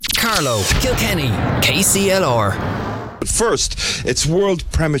Calrow, Kilkenny, KCLR. But first, it's World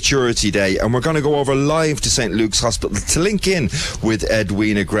Prematurity Day, and we're going to go over live to St. Luke's Hospital to link in with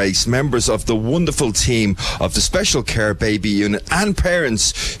Edwina Grace, members of the wonderful team of the Special Care Baby Unit and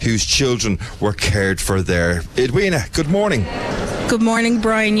parents whose children were cared for there. Edwina, good morning. Good morning,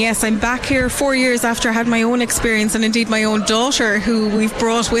 Brian. Yes, I'm back here 4 years after I had my own experience, and indeed my own daughter, who we've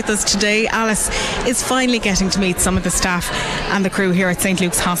brought with us today, Alice, is finally getting to meet some of the staff and the crew here at St.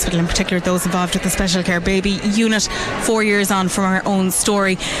 Luke's Hospital, in particular those involved with the Special Care Baby Unit, 4 years on from our own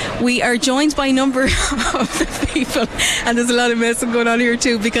story. We are joined by a number of the people, and there's a lot of messing going on here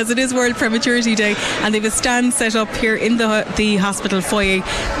too, because it is World Prematurity Day, and they've a stand set up here in the hospital foyer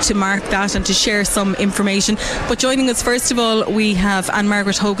to mark that and to share some information. But joining us first of all, we have Anne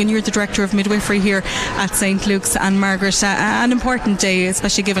Margaret Hogan. You're the Director of Midwifery here at St. Luke's. Anne Margaret, an important day,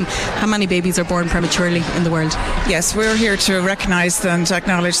 especially given how many babies are born prematurely in the world. Yes, we're here to recognise and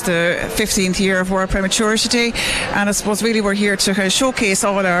acknowledge the 15th year of World Prematurity Day, and I suppose really we're here to kind of showcase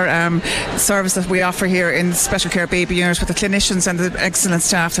all our service that we offer here in the Special Care Baby Unit with the clinicians and the excellent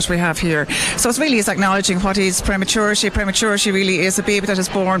staff that we have here. So it really is acknowledging what is prematurity. Prematurity really is a baby that is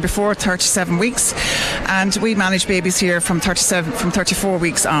born before 37 weeks, and we manage babies here from 34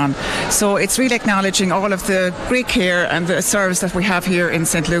 weeks on. So it's really acknowledging all of the great care and the service that we have here in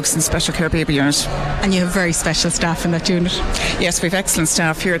St. Luke's and Special Care Baby Unit. And you have very special staff in that unit. Yes, we have excellent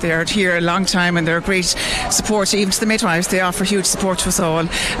staff here. They are here a long time, and they're a great support even to the midwives. They offer huge support to us all,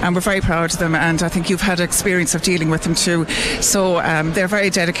 and we're very proud of them, and I think you've had experience of dealing with them too. So they're very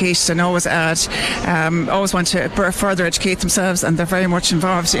dedicated and always always want to further educate themselves, and they're very much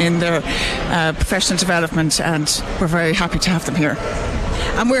involved in their professional development, and we're very happy to have them here.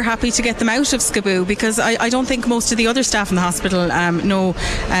 And we're happy to get them out of SCBU, because I don't think most of the other staff in the hospital know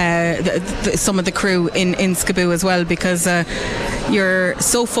some of the crew in SCBU as well, because you're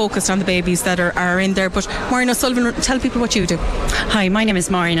so focused on the babies that are in there. But Maureen O'Sullivan, tell people what you do. Hi, my name is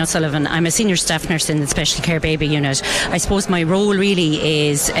Maureen O'Sullivan. I'm a senior staff nurse in the Special Care Baby Unit. I suppose my role really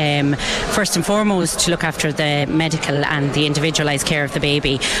is first and foremost to look after the medical and the individualised care of the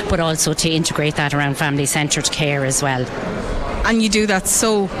baby, but also to integrate that around family-centred care as well. And you do that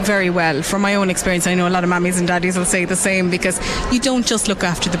so very well. From my own experience, I know a lot of mammies and daddies will say the same, because you don't just look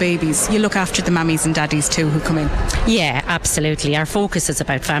after the babies, you look after the mammies and daddies too who come in. Yeah, absolutely. Our focus is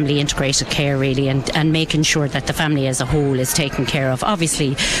about family integrated care really, and making sure that the family as a whole is taken care of.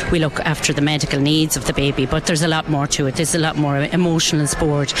 Obviously we look after the medical needs of the baby, but there's a lot more to it. There's a lot more emotional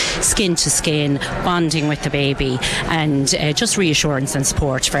support, skin to skin, bonding with the baby, and just reassurance and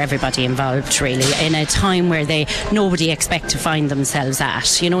support for everybody involved really, in a time where nobody expects to find themselves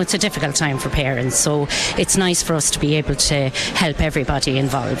at. You know, it's a difficult time for parents, so it's nice for us to be able to help everybody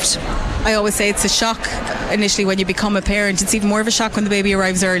involved. I always say it's a shock initially when you become a parent. It's even more of a shock when the baby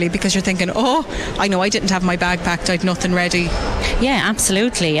arrives early, because you're thinking, oh, I know I didn't have my bag packed, I'd nothing ready. Yeah,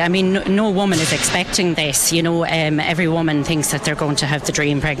 absolutely. I mean, no woman is expecting this. You know, every woman thinks that they're going to have the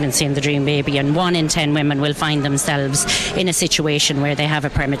dream pregnancy and the dream baby, and 1 in 10 women will find themselves in a situation where they have a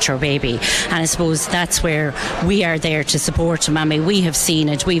premature baby. And I suppose that's where we are there to support them. I mean, we have seen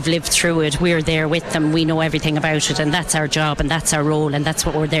it, we've lived through it, we're there with them, we know everything about it, and that's our job and that's our role, and that's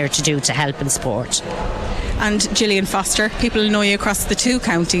what we're there to do, to help and support. And Gillian Foster, people know you across the two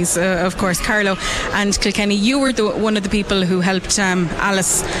counties, of course, Calrow and Kilkenny. You were one of the people who helped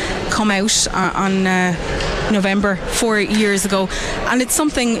Alice come out on November 4 years ago, and it's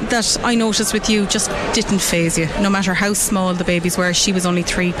something that I noticed with you just didn't faze you. No matter how small the babies were, she was only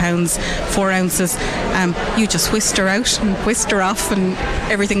 3 pounds 4 ounces. You just whisked her out and whisked her off, and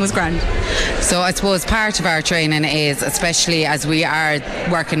everything was grand. So I suppose part of our training is, especially as we are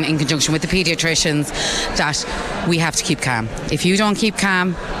working in conjunction with the paediatricians, that we have to keep calm. If you don't keep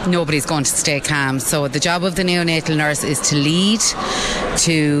calm, nobody's going to stay calm. So the job of the neonatal nurse is to lead,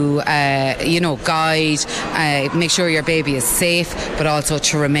 to guide, make sure your baby is safe, but also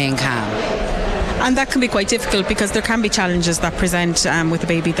to remain calm. And that can be quite difficult, because there can be challenges that present with a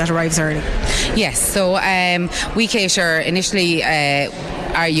baby that arrives early. Yes, so we cater initially.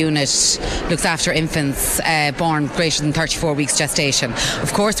 Our unit looks after infants born greater than 34 weeks gestation.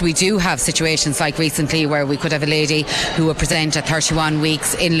 Of course, we do have situations like recently where we could have a lady who would present at 31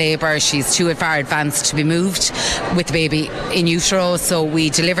 weeks in labour. She's too far advanced to be moved with the baby in utero, so we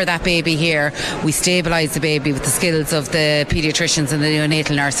deliver that baby here. We stabilise the baby with the skills of the paediatricians and the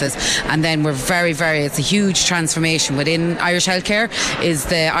neonatal nurses, and then we're it's a huge transformation within Irish Healthcare is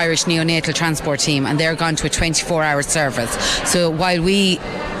the Irish Neonatal Transport Team, and they're gone to a 24-hour service. So while we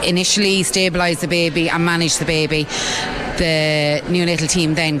initially stabilise the baby and manage the baby, the neonatal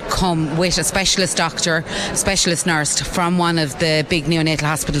team then come with a specialist doctor, specialist nurse from one of the big neonatal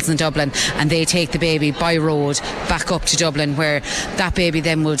hospitals in Dublin, and they take the baby by road back up to Dublin, where that baby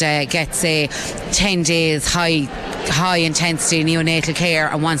then would get, say, 10 days high intensity neonatal care,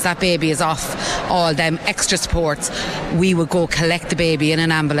 and once that baby is off all them extra supports, we would go collect the baby in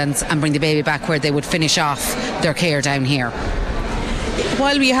an ambulance and bring the baby back where they would finish off their care down here.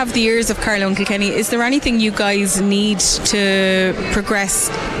 While we have the ears of Calrow and Kilkenny, is there anything you guys need to progress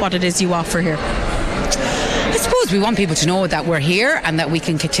what it is you offer here? I suppose we want people to know that we're here and that we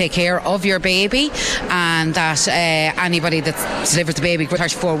can take care of your baby, and that anybody that delivers the baby for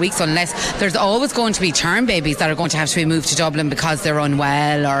 34 weeks, unless there's always going to be term babies that are going to have to be moved to Dublin because they're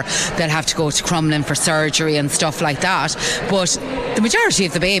unwell, or they'll have to go to Crumlin for surgery and stuff like that. But the majority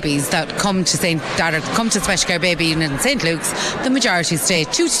of the babies that come to Special Care Baby Unit in St. Luke's, the majority stay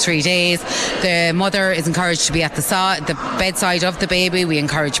 2 to 3 days. The mother is encouraged to be at the bedside of the baby. We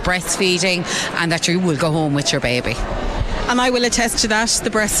encourage breastfeeding, and that you will go home with your baby. And I will attest to that, the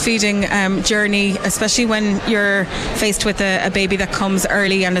breastfeeding journey, especially when you're faced with a baby that comes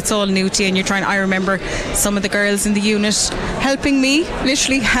early and it's all new to you, and you're trying. I remember some of the girls in the unit helping me,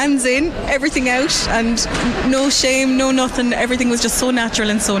 literally hands in, everything out, and no shame, no nothing. Everything was just so natural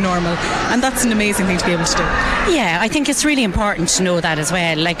and so normal, and that's an amazing thing to be able to do. Yeah, I think it's really important to know that as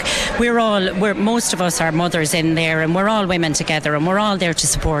well. Like, most of us are mothers in there, and we're all women together, and we're all there to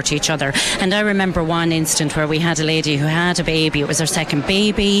support each other. And I remember one instant where we had a lady who had a baby. It was her second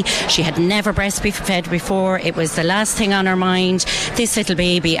baby. She had never breastfed before. It was the last thing on her mind. This little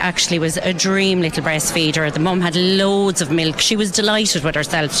baby actually was a dream little breastfeeder. The mum had loads of milk. She was delighted with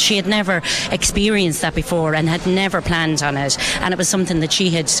herself. She had never experienced that before and had never planned on it. And it was something that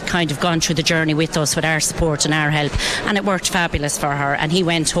she had kind of gone through the journey with us, with our support and our help. And it worked fabulous for her. And he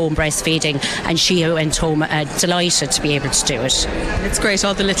went home breastfeeding, and she went home delighted to be able to do it. It's great,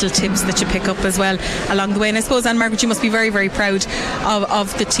 all the little tips that you pick up as well along the way. And I suppose, Anne-Margaret, you must be very, very proud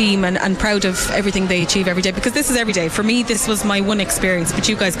of the team and proud of everything they achieve every day, because this is every day. For me, this was my one experience, but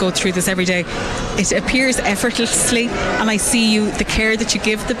you guys go through this every day. It appears effortlessly, and I see the care that you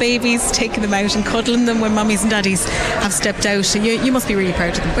give the babies, taking them out and cuddling them when mummies and daddies have stepped out. You must be really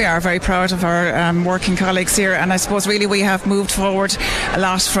proud of them. We are very proud of our working colleagues here, and I suppose really we have moved forward a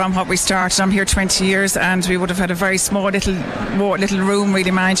lot from what we started. I'm here 20 years, and we would have had a very small little room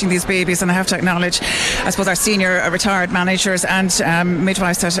really managing these babies, and I have to acknowledge, I suppose, our senior retired managers and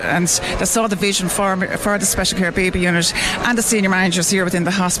midwives that saw the vision for the Special Care Baby Unit, and the senior managers here within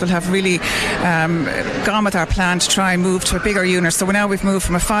the hospital have really gone with our plan to try and move to a bigger unit. So now we've moved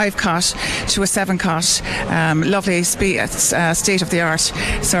from a 5-cot to a 7-cot, lovely state-of-the-art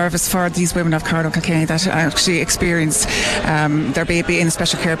service for these women of Calrow and Kilkenny that actually experience their baby in a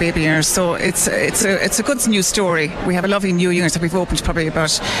Special Care Baby Unit. So it's a good news story. We have a lovely new unit that we've opened probably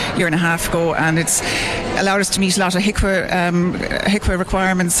about a year and a half ago, and it's allowed us to meet a lot of HICWA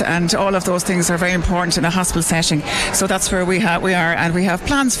requirements, and all of those things are very important in a hospital setting. So that's where we are, and we have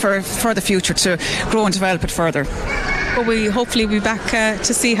plans for the future to grow and develop it further. But we hopefully be back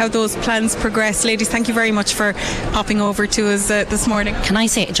to see how those plans progress. Ladies, thank you very much for popping over to us this morning. Can I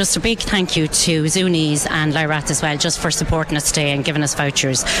say just a big thank you to Zuni's and Lyrath as well, just for supporting us today and giving us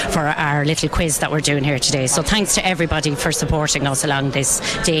vouchers for our little quiz that we're doing here today. So thanks to everybody for supporting us along this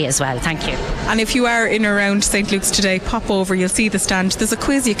day as well. Thank you. And if you are in or around St. Luke's today, pop over, you'll see the stand. There's a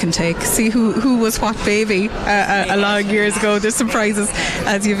quiz you can take, see who was what baby a long years ago. There's some prizes,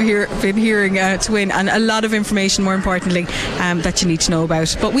 as you've been hearing, to win, and a lot of information, more importantly, that you need to know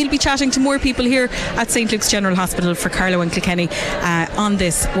about. But we'll be chatting to more people here at St. Luke's General Hospital for Calrow and Kilkenny on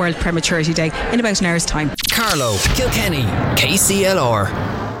this World Prematurity Day in about an hour's time. Calrow, Kilkenny,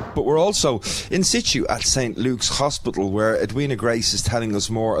 KCLR. But we're also in situ at St. Luke's Hospital, where Edwina Grace is telling us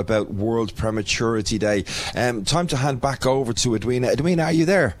more about World Prematurity Day. Time to hand back over to Edwina. Edwina, are you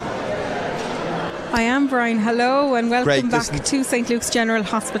there? I am, Brian. Hello and welcome back to St. Luke's General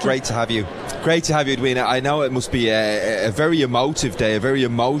Hospital. Great to have you. Great to have you, Edwina. I know it must be a very emotive day, a very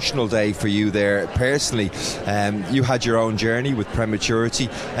emotional day for you there personally. You had your own journey with prematurity.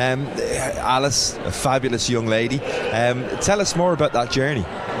 Alice, a fabulous young lady. Tell us more about that journey.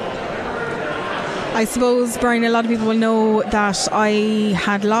 I suppose, Brian, a lot of people will know that I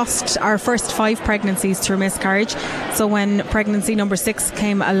had lost our first 5 pregnancies through miscarriage. So when pregnancy number 6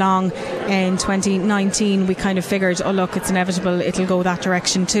 came along in 2019, we kind of figured, oh look, it's inevitable, it'll go that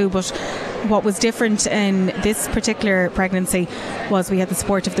direction too. But what was different in this particular pregnancy was we had the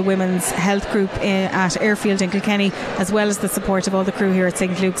support of the Women's Health Group at Airfield in Kilkenny, as well as the support of all the crew here at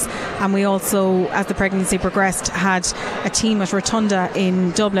St. Luke's. And we also, as the pregnancy progressed, had a team at Rotunda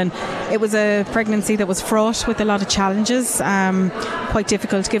in Dublin. It was a pregnancy that was fraught with a lot of challenges, quite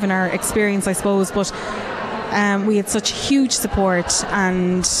difficult given our experience, I suppose, but we had such huge support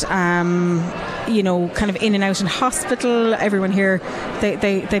and kind of in and out in hospital. Everyone here,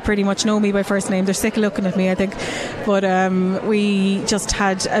 they pretty much know me by first name. They're sick of looking at me, I think. But we just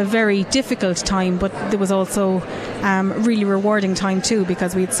had a very difficult time, but there was also really rewarding time too,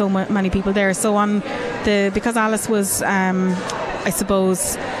 because we had so many people there. So because Alice was, I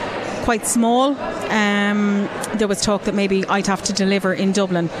suppose, quite small, there was talk that maybe I'd have to deliver in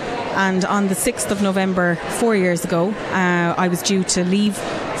Dublin. And on the 6th of November 4 years ago, I was due to leave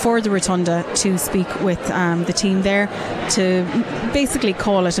for the Rotunda to speak with the team there to basically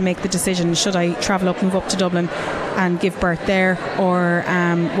call it and make the decision, should I travel up, move up to Dublin and give birth there, or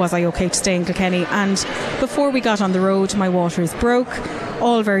was I okay to stay in Kilkenny? And before we got on the road, my waters broke,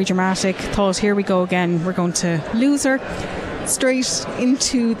 all very dramatic. Thought, here we go again, we're going to lose her. Straight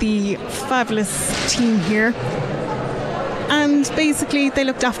into the fabulous team here. And basically they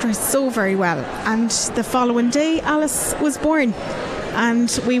looked after her so very well. And the following day Alice was born.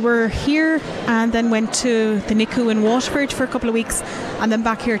 And we were here and then went to the NICU in Waterford for a couple of weeks, and then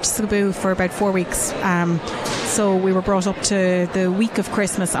back here to SCBU for about 4 weeks. So we were brought up to the week of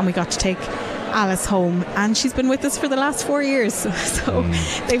Christmas and we got to take Alice home. And she's been with us for the last 4 years. So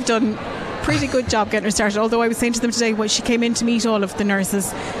they've done pretty good job getting her started. Although I was saying to them today, she came in to meet all of the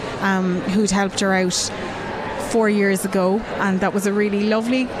nurses who'd helped her out 4 years ago, and that was a really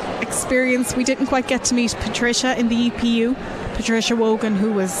lovely experience. We didn't quite get to meet Patricia in the EPU, Patricia Wogan,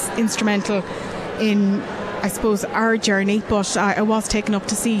 who was instrumental in, I suppose, our journey, but I was taken up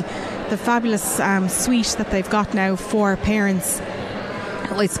to see the fabulous suite that they've got now for parents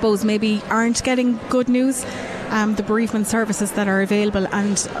who I suppose maybe aren't getting good news. The bereavement services that are available,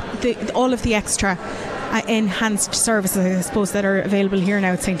 and all of the extra enhanced services, I suppose, that are available here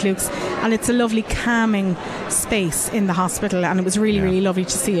now at St. Luke's. And it's a lovely calming space in the hospital, and it was really, really lovely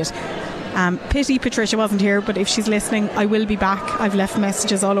to see it. Pity Patricia wasn't here, but if she's listening, I will be back. I've left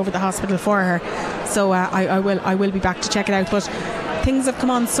messages all over the hospital for her, so I will be back to check it out. But things have come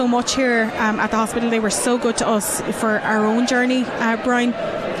on so much here at the hospital. They were so good to us for our own journey, Brian.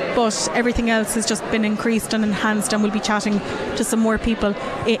 But everything else has just been increased and enhanced, and we'll be chatting to some more people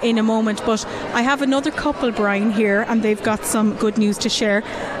in a moment. But I have another couple, Brian, here, and they've got some good news to share.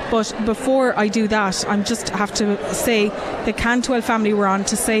 But before I do that, I just have to say the Cantwell family were on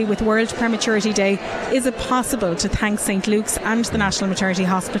to say, with World Prematurity Day, is it possible to thank St. Luke's and the National Maternity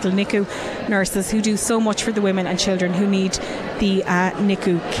Hospital NICU nurses who do so much for the women and children who need the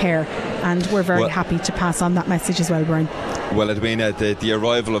NICU care? And we're very happy to pass on that message as well, Brian. Well, Edwina, the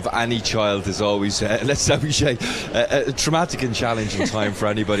arrival of any child is always, let's we say, a traumatic and challenging time for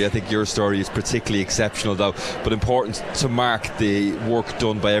anybody. I think your story is particularly exceptional, though, but important to mark the work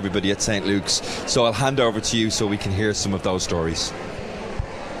done by everybody at St. Luke's. So I'll hand over to you so we can hear some of those stories.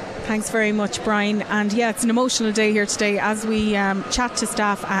 Thanks very much, Brian. And yeah, it's an emotional day here today as we chat to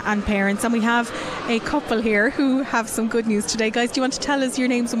staff and parents. And we have a couple here who have some good news today. Guys, do you want to tell us your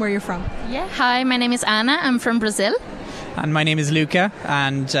names and where you're from? Yeah, hi, my name is Anna. I'm from Brazil. And my name is Luca,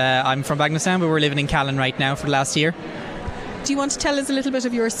 and I'm from Bagnastown, but we're living in Callan right now for the last year. Do you want to tell us a little bit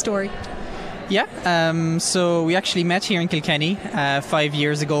of your story? Yeah, so we actually met here in Kilkenny 5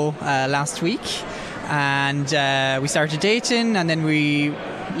 years ago last week, and we started dating, and then we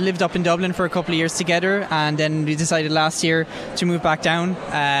lived up in Dublin for a couple of years together, and then we decided last year to move back down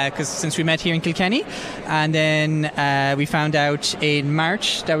because since we met here in Kilkenny, and then we found out in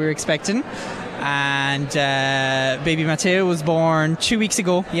March that we were expecting. And baby Matteo was born 2 weeks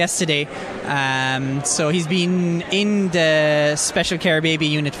ago yesterday, so he's been in the special care baby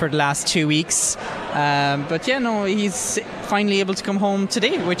unit for the last 2 weeks, but yeah, no, he's finally able to come home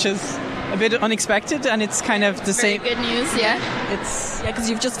today, which is a bit unexpected, and it's kind of the same. Good news, yeah. Because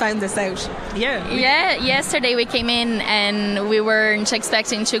you've just found this out. Yeah. Yeah, yesterday we came in and we weren't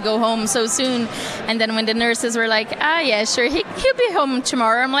expecting to go home so soon, and then when the nurses were like, yeah, sure, he'll be home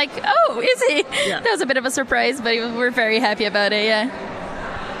tomorrow, I'm like, oh, is he? Yeah. That was a bit of a surprise, but we're very happy about it, yeah.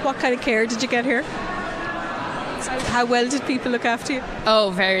 What kind of care did you get here? How well did people look after you?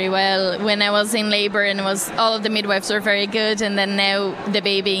 Oh, very well. When I was in labour, and all of the midwives were very good, and then now the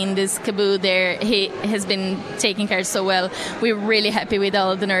baby in this caboo there, he has been taken care of so well. We're really happy with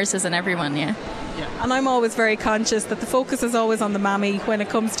all of the nurses and everyone, yeah. And I'm always very conscious that the focus is always on the mammy when it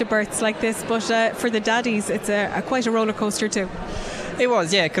comes to births like this, but for the daddies it's quite a roller coaster too. It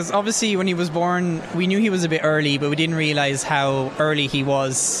was, yeah, because obviously when he was born, we knew he was a bit early, but we didn't realise how early he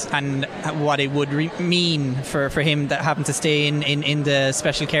was and what it would mean for him that happened to stay in the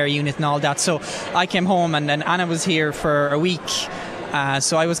special care unit and all that. So I came home, and then Anna was here for a week.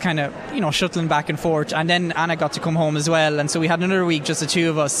 So I was kind of, shuttling back and forth. And then Anna got to come home as well. And so we had another week, just the two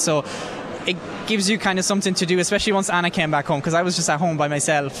of us. So it gives you kind of something to do, especially once Anna came back home, because I was just at home by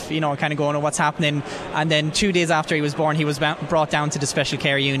myself, kind of going, oh, what's happening? And then 2 days after he was born, he was brought down to the special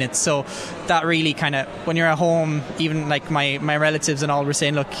care unit. So that really kind of, when you're at home, even like my relatives and all were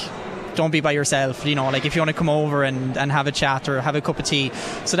saying, look, don't be by yourself, like if you want to come over and have a chat or have a cup of tea.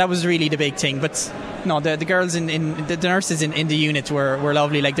 So that was really the big thing. But no, the girls the nurses in the unit were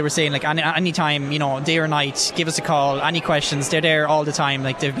lovely. Like they were saying, like any time, day or night, give us a call, any questions, they're there all the time.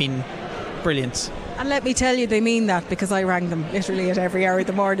 Like they've been brilliant. And let me tell you, they mean that, because I rang them literally at every hour of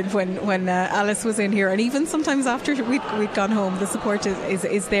the morning when Alice was in here, and even sometimes after we'd gone home. The support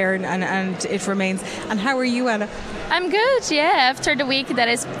is there, and it remains. And how are you, Anna? I'm good, yeah. After the week that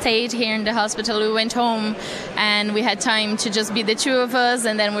I stayed here in the hospital, we went home and we had time to just be the two of us,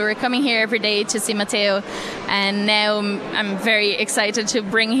 and then we were coming here every day to see Matteo, and now I'm very excited to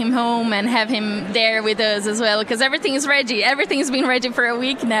bring him home and have him there with us as well, because everything is ready. Everything's been ready for a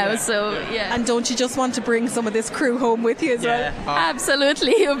week now, so yeah. And don't you just want to bring some of this crew home with you as well?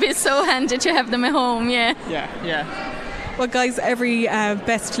 Absolutely, it would be so handy to have them at home, yeah. Well, guys, every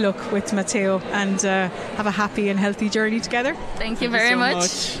best luck with Matteo, and have a happy and healthy journey together. Thank you very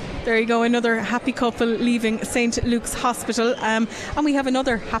much. There you go, another happy couple leaving St. Luke's Hospital. And we have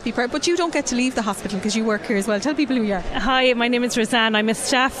another happy part, but you don't get to leave the hospital because you work here as well. Tell people who you are. Hi, my name is Roseanne. I'm a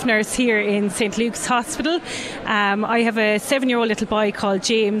staff nurse here in St. Luke's Hospital. I have a 7-year-old little boy called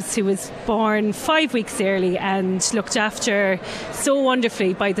James, who was born 5 weeks early and looked after so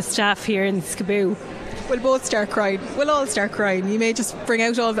wonderfully by the staff here in SCBU. We'll both start crying. We'll all start crying. You may just bring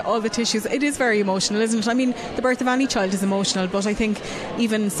out all the tissues. It is very emotional, isn't it? I mean, the birth of any child is emotional, but I think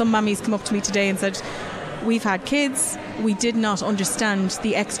even some mummies come up to me today and said, we've had kids, we did not understand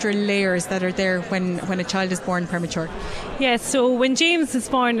the extra layers that are there when a child is born premature. Yeah, so when James was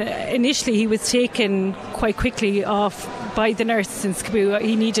born, initially he was taken quite quickly off by the nurse in SCBU.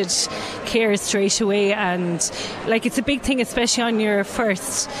 He needed care straight away, and it's a big thing, especially on your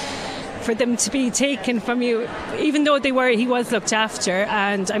first, for them to be taken from you, even though he was looked after.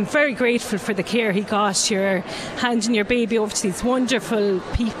 And I'm very grateful for the care he got. You're handing your baby over to these wonderful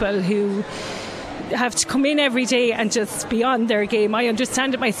people who have to come in every day and just be on their game. I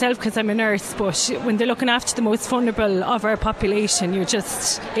understand it myself because I'm a nurse, but when they're looking after the most vulnerable of our population, you're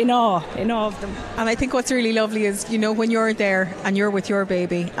just in awe of them. And I think what's really lovely is, when you're there and you're with your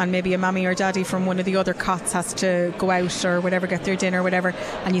baby, and maybe a mammy or daddy from one of the other cots has to go out or whatever, get their dinner or whatever,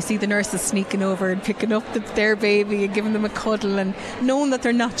 and you see the nurses sneaking over and picking up their baby and giving them a cuddle, and knowing that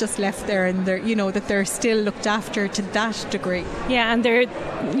they're not just left there, and they're, that they're still looked after to that degree. Yeah, and they're,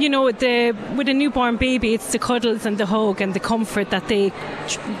 with a newborn baby, it's the cuddles and the hug and the comfort that they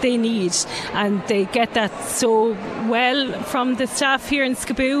need, and they get that so well from the staff here in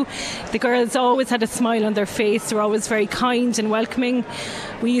SCBU. The girls always had a smile on their face. They were always very kind and welcoming.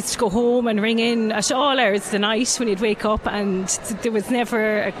 We used to go home and ring in at all hours of the night when you'd wake up, and there was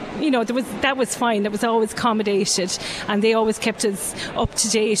never, that was fine. That was always accommodated, and they always kept us up to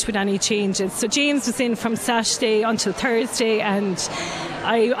date with any changes. So James was in from Saturday until Thursday, and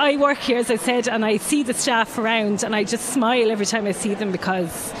I work here, as I said, and I see the staff around, and I just smile every time I see them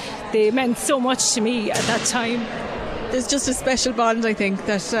because they meant so much to me at that time. There's just a special bond, I think,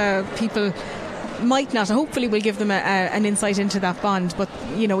 that people might not. Hopefully we'll give them an insight into that bond. But,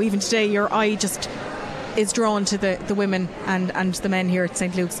 even today, your eye just is drawn to the women and the men here at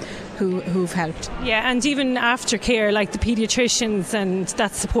St. Luke's who've helped. Yeah, and even after care, like the paediatricians, and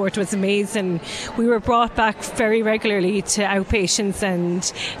that support was amazing. We were brought back very regularly to outpatients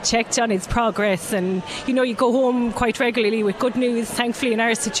and checked on his progress, and you go home quite regularly with good news, thankfully, in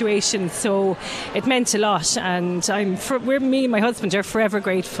our situation. So it meant a lot, and me and my husband are forever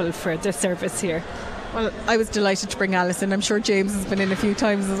grateful for the service here. Well, I was delighted to bring Alice in. I'm sure James has been in a few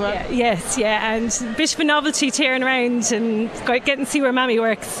times as well. Yeah, and a bit of a novelty tearing around and getting to see where Mammy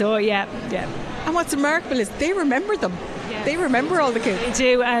works. So, yeah. And what's remarkable is they remember them. Yeah. They remember all the kids.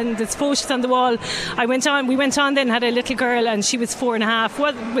 They do, and there's photos on the wall. We went on then, had a little girl, and she was 4.5.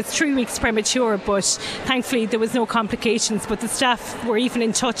 Well, was 3 weeks premature, but thankfully there was no complications. But the staff were even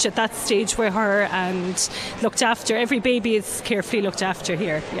in touch at that stage with her and looked after. Every baby is carefully looked after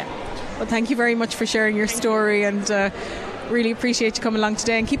here. Yeah. Well, thank you very much for sharing your story, and really appreciate you coming along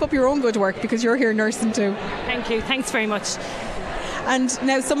today, and keep up your own good work because you're here nursing too. Thank you. Thanks very much. And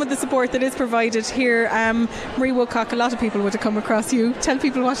now some of the support that is provided here, Marie Woodcock, a lot of people would have come across you. Tell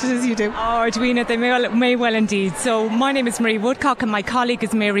people what it is you do. Oh, Edwina, they may well indeed. So my name is Marie Woodcock and my colleague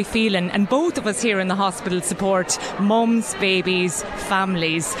is Mary Phelan, and both of us here in the hospital support mums, babies,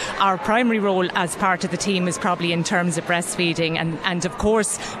 families. Our primary role as part of the team is probably in terms of breastfeeding and of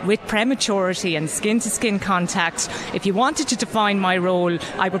course with prematurity and skin-to-skin contact. If you wanted to define my role,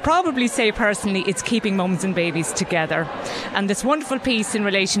 I would probably say personally it's keeping mums and babies together. And this wonderful piece in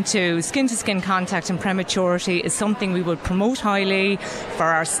relation to skin-to-skin contact and prematurity is something we would promote highly for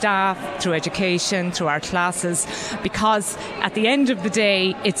our staff, through education, through our classes, because at the end of the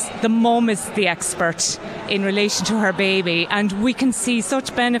day, it's the mum is the expert in relation to her baby, and we can see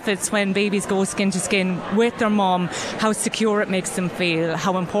such benefits when babies go skin to skin with their mum, how secure it makes them feel,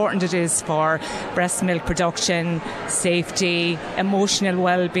 how important it is for breast milk production, safety, emotional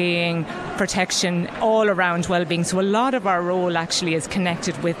well-being, protection, all around well-being. So a lot of our role actually is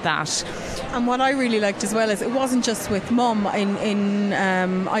connected with that. And what I really liked as well is it wasn't just with mum.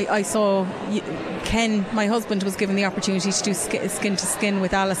 I saw Ken, my husband, was given the opportunity to do skin to skin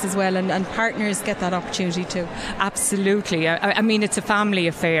with Alice as well, and partners get that opportunity too. Absolutely. I mean, it's a family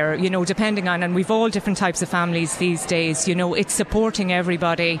affair, depending on, and we've all different types of families these days, it's supporting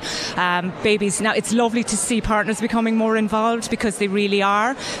everybody. Babies, now it's lovely to see partners becoming more involved because they really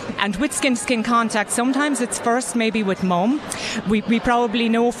are. And with skin to skin contact, sometimes it's first maybe with mum. We probably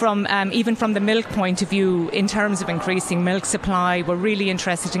know from even from the milk point of view, in terms of increasing milk supply, we're really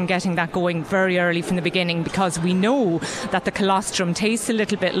interested in getting that going very early from the beginning, because we know that the colostrum tastes a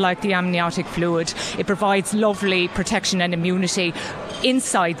little bit like the amniotic fluid. It provides lovely protection and immunity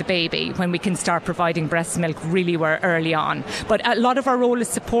inside the baby when we can start providing breast milk really early on. But a lot of our role is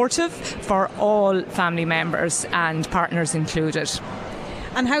supportive for all family members and partners included.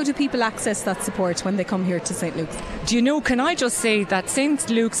 And how do people access that support when they come here to St. Luke's? Can I just say that St.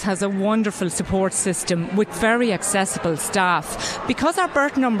 Luke's has a wonderful support system with very accessible staff. Because our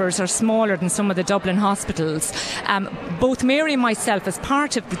birth numbers are smaller than some of the Dublin hospitals, both Mary and myself as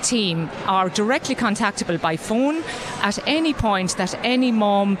part of the team are directly contactable by phone at any point that any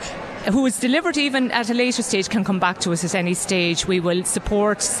mum who is delivered even at a later stage can come back to us at any stage. We will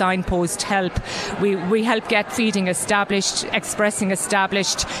support, signpost, help. We help get feeding established, expressing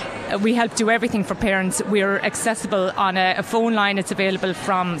established. We help do everything for parents. We're accessible on a phone line. It's available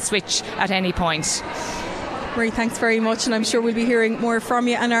from Switch at any point. Marie, thanks very much, and I'm sure we'll be hearing more from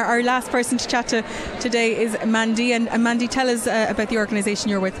you. And our last person to chat to today is Mandy. And Mandy, tell us about the organisation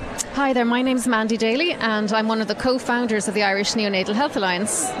you're with. Hi there, my name's Mandy Daly, and I'm one of the co-founders of the Irish Neonatal Health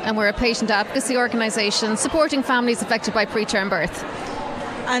Alliance, and we're a patient advocacy organisation supporting families affected by preterm birth.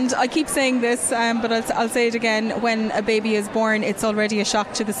 And I keep saying this, but I'll say it again. When a baby is born, it's already a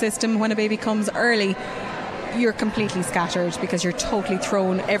shock to the system. When a baby comes early, you're completely scattered because you're totally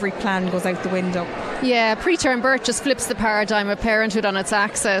thrown. Every plan goes out the window. Yeah, preterm birth just flips the paradigm of parenthood on its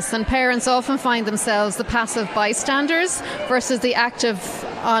axis, and parents often find themselves the passive bystanders versus the active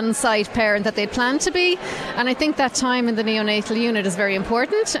on-site parent that they plan to be. And I think that time in the neonatal unit is very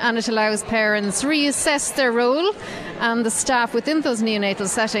important, and it allows parents reassess their role. And the staff within those neonatal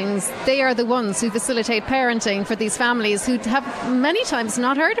settings, they are the ones who facilitate parenting for these families who have many times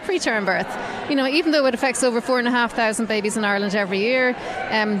not heard of preterm birth. Even though it affects over 4,500 babies in Ireland every year,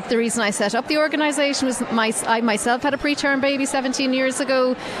 the reason I set up the organisation was I myself had a preterm baby 17 years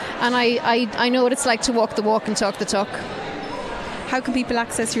ago, and I know what it's like to walk the walk and talk the talk. How can people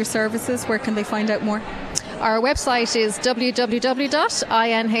access your services? Where can they find out more? Our website is www.inha.ie.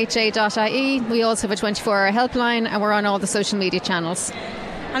 We also have a 24-hour helpline, and we're on all the social media channels.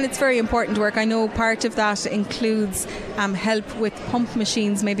 And it's very important work. I know part of that includes help with pump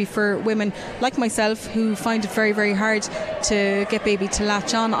machines, maybe for women like myself who find it very, very hard to get baby to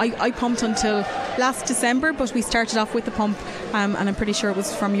latch on. I pumped until last December, but we started off with the pump, and I'm pretty sure it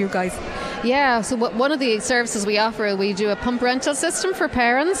was from you guys. Yeah, so one of the services we offer, we do a pump rental system for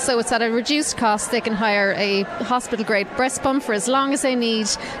parents. So it's at a reduced cost. They can hire a hospital-grade breast pump for as long as they need,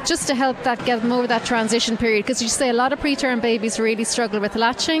 just to help get them over that transition period. Because you say a lot of preterm babies really struggle with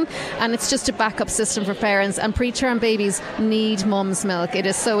latching, and it's just a backup system for parents. And preterm babies need mum's milk. It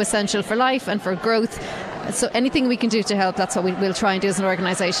is so essential for life and for growth. So anything we can do to help, that's what we'll try and do as an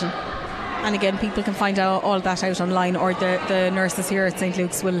organisation. And again, people can find out all that out online, or the nurses here at St.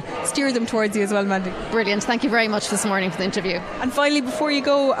 Luke's will steer them towards you as well, Mandy. Brilliant. Thank you very much this morning for the interview. And finally, before you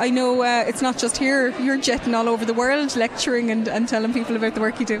go, I know it's not just here. You're jetting all over the world, lecturing and telling people about the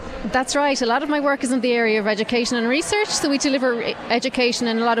work you do. That's right. A lot of my work is in the area of education and research. So we deliver education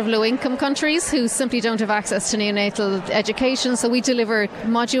in a lot of low-income countries who simply don't have access to neonatal education. So we deliver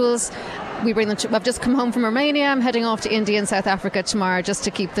modules we bring them to, I've just come home from Romania. I'm heading off to India and South Africa tomorrow just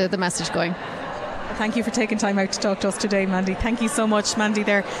to keep the message going. Thank you for taking time out to talk to us today, Mandy. Thank you so much. Mandy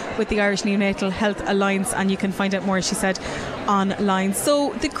there with the Irish Neonatal Health Alliance, and you can find out more, as she said, online.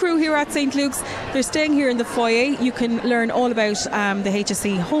 So the crew here at St. Luke's, they're staying here in the foyer. You can learn all about the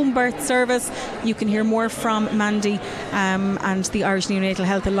HSE home birth service. You can hear more from Mandy and the Irish Neonatal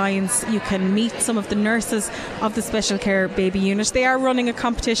Health Alliance. You can meet some of the nurses of the special care baby unit. They are running a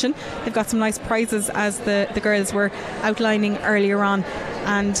competition. They've got some nice prizes, as the girls were outlining earlier on.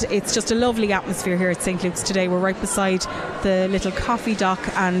 And it's just a lovely atmosphere here at St. Luke's today. We're right beside the little coffee dock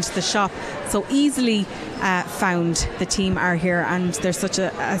and the shop, so easily found. The team are here, and they're such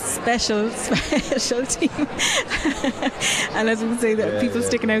a special team. And as we say, that people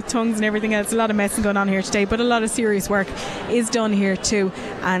sticking out tongues and everything else, a lot of messing going on here today, but a lot of serious work is done here too.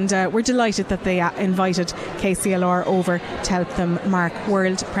 And we're delighted that they invited KCLR over to help them mark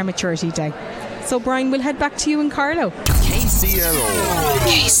World Prematurity Day. So Brian, we'll head back to you in Carlow. KCLR.